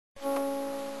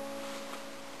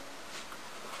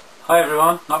Hi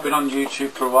everyone, not been on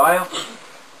YouTube for a while,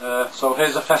 so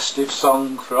here's a festive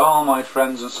song for all my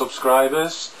friends and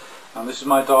subscribers, and this is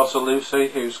my daughter Lucy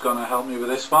who's going to help me with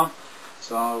this one,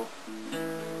 so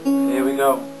here we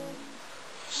go.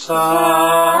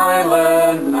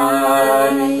 Silent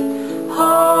night,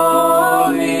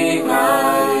 holy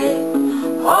night,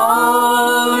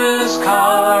 all is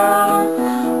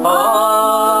calm,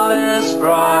 all is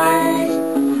bright,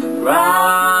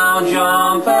 round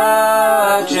yon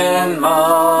Virgin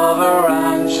Mother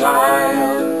and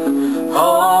Child,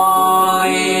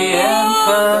 holy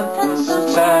infant,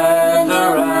 so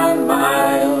tender and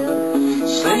mild,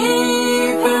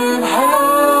 sleep in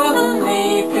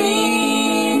heavenly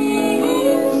peace,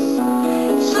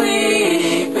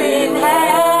 sleep in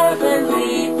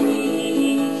heavenly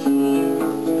peace.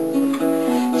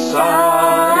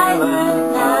 Silent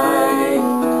night,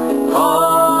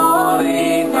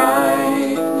 holy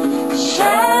night,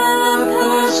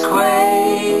 shepherds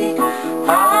quake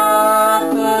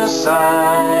at the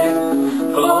sight,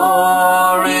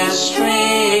 glory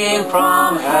stream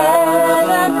from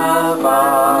heaven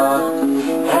above,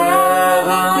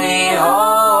 heavenly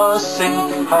hosts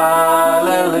sing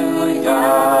hallelujah,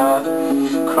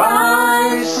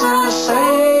 Christ the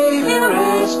Savior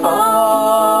is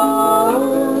born,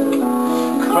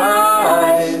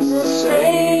 Christ the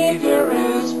Savior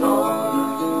is born.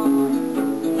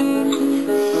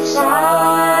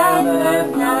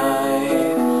 Silent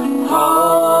night,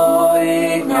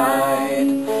 holy night,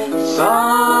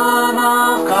 Son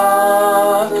of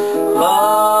God,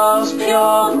 love's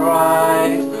pure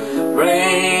bright,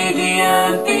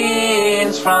 radiant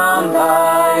beams from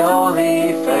thy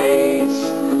holy face,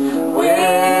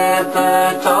 with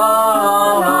the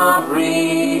dawn of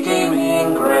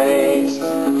redeeming grace.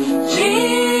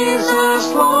 Jesus,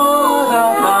 Lord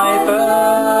of thy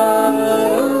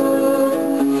birth,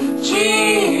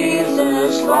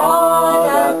 Jesus, Lord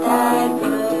of thy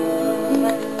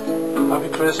birth. Happy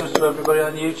Christmas to everybody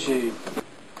on YouTube.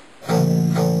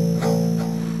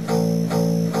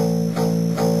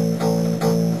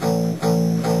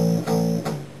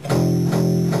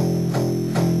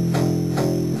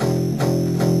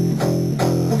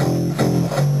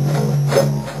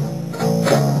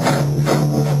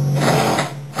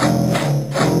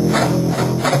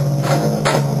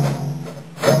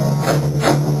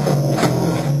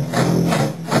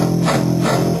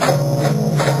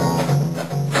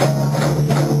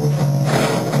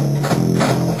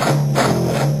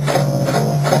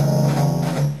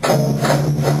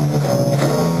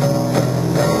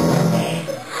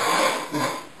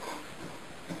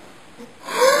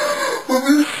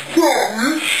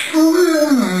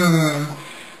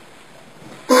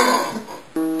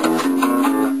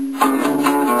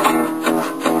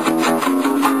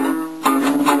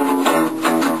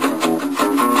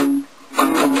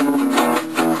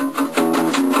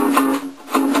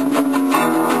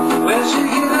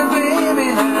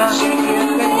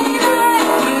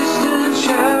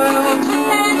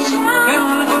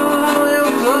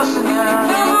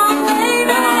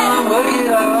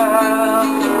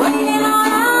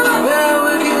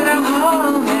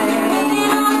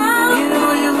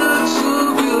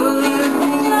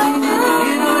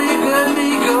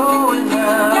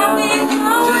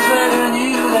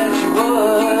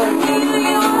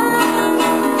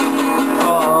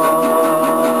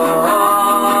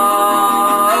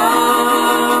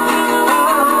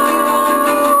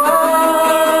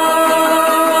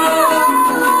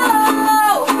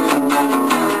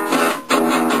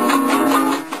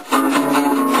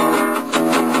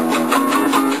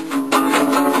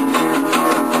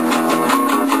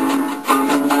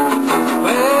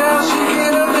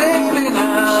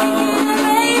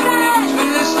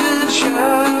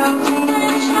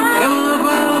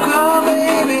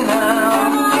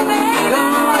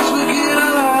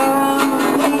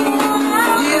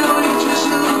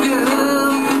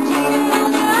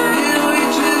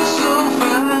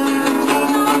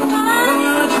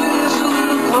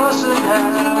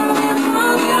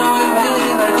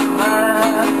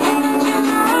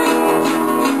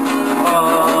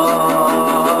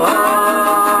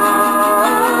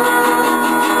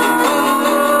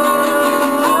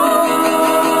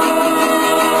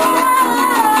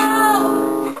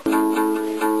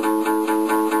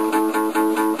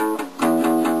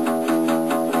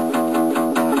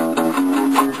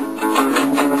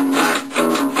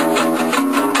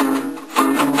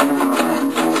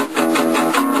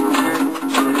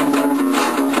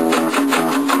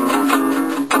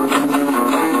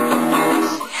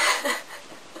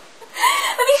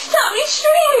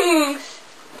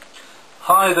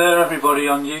 Hi there everybody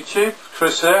on YouTube,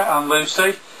 Chris here and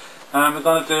Lucy. and we're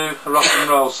going to do a rock and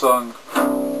roll song.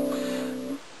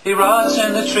 He rots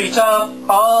in the treetop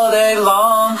all day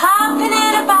long, hopping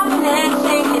and a bopping and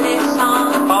singing